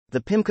The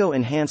PIMCO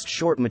Enhanced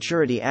Short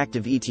Maturity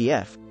Active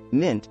ETF,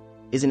 MINT,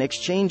 is an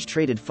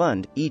exchange-traded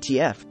fund,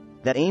 ETF,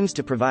 that aims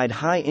to provide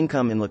high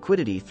income and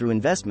liquidity through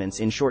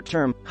investments in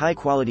short-term,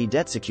 high-quality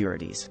debt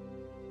securities.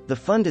 The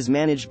fund is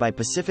managed by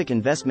Pacific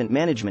Investment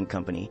Management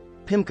Company,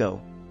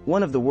 PIMCO,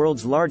 one of the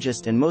world's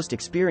largest and most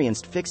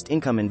experienced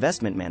fixed-income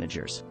investment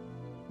managers.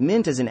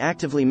 MINT is an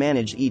actively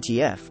managed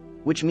ETF,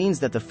 which means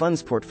that the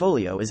fund's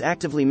portfolio is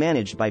actively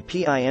managed by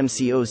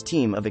PIMCO's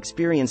team of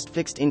experienced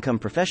fixed-income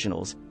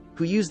professionals,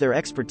 who use their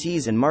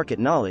expertise and market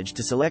knowledge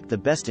to select the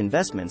best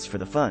investments for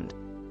the fund.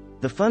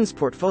 The fund's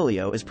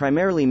portfolio is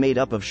primarily made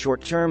up of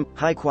short-term,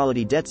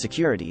 high-quality debt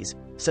securities,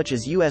 such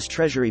as U.S.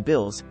 Treasury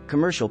bills,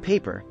 commercial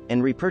paper,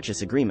 and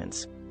repurchase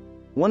agreements.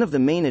 One of the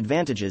main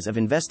advantages of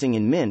investing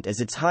in MINT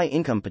is its high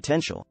income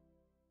potential.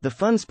 The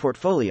fund's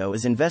portfolio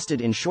is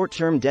invested in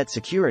short-term debt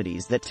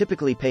securities that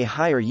typically pay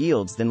higher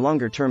yields than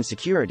longer-term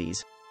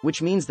securities,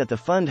 which means that the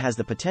fund has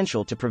the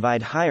potential to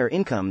provide higher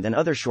income than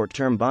other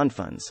short-term bond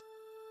funds.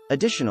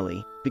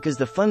 Additionally, because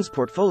the fund's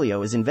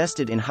portfolio is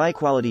invested in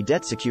high-quality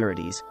debt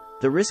securities,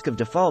 the risk of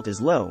default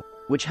is low,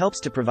 which helps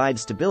to provide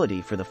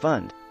stability for the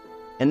fund.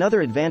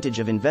 Another advantage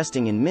of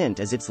investing in MINT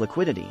is its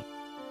liquidity.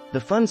 The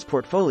fund's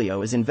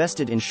portfolio is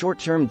invested in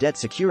short-term debt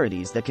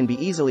securities that can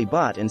be easily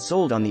bought and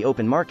sold on the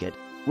open market,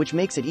 which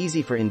makes it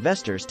easy for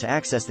investors to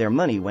access their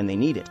money when they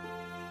need it.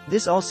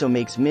 This also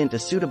makes MINT a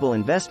suitable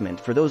investment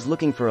for those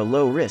looking for a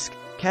low-risk,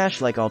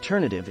 cash-like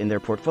alternative in their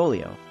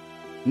portfolio.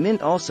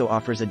 MINT also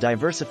offers a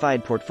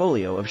diversified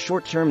portfolio of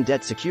short-term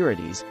debt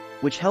securities,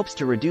 which helps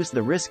to reduce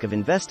the risk of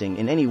investing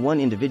in any one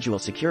individual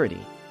security.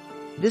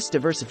 This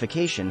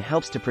diversification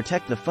helps to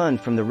protect the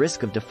fund from the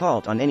risk of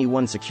default on any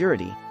one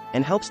security,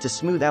 and helps to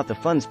smooth out the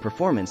fund's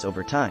performance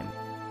over time.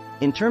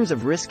 In terms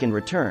of risk and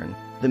return,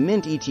 the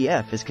MINT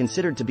ETF is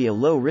considered to be a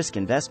low-risk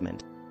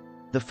investment.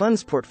 The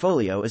fund's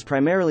portfolio is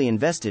primarily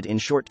invested in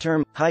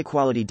short-term,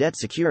 high-quality debt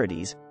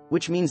securities,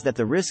 which means that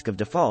the risk of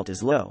default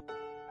is low.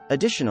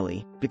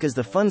 Additionally, because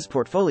the fund's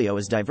portfolio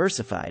is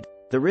diversified,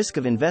 the risk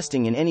of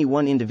investing in any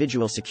one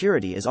individual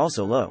security is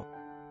also low.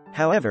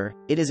 However,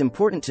 it is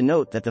important to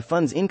note that the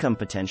fund's income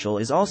potential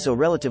is also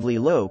relatively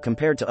low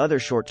compared to other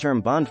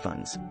short-term bond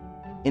funds.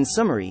 In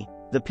summary,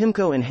 the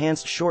PIMCO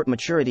Enhanced Short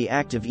Maturity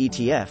Active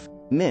ETF,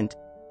 MINT,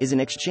 is an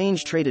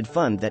exchange-traded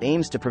fund that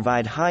aims to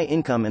provide high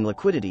income and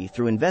liquidity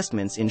through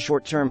investments in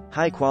short-term,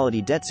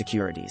 high-quality debt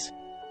securities.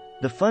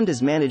 The fund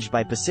is managed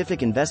by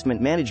Pacific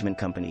Investment Management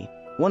Company,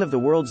 one of the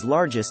world's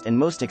largest and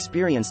most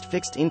experienced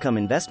fixed-income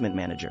investment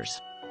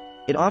managers.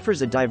 It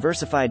offers a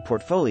diversified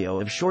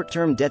portfolio of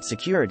short-term debt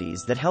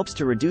securities that helps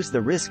to reduce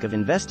the risk of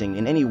investing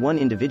in any one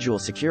individual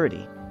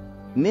security.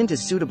 MINT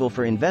is suitable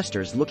for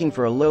investors looking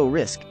for a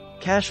low-risk,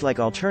 cash-like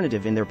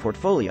alternative in their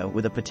portfolio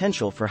with a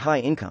potential for high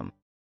income.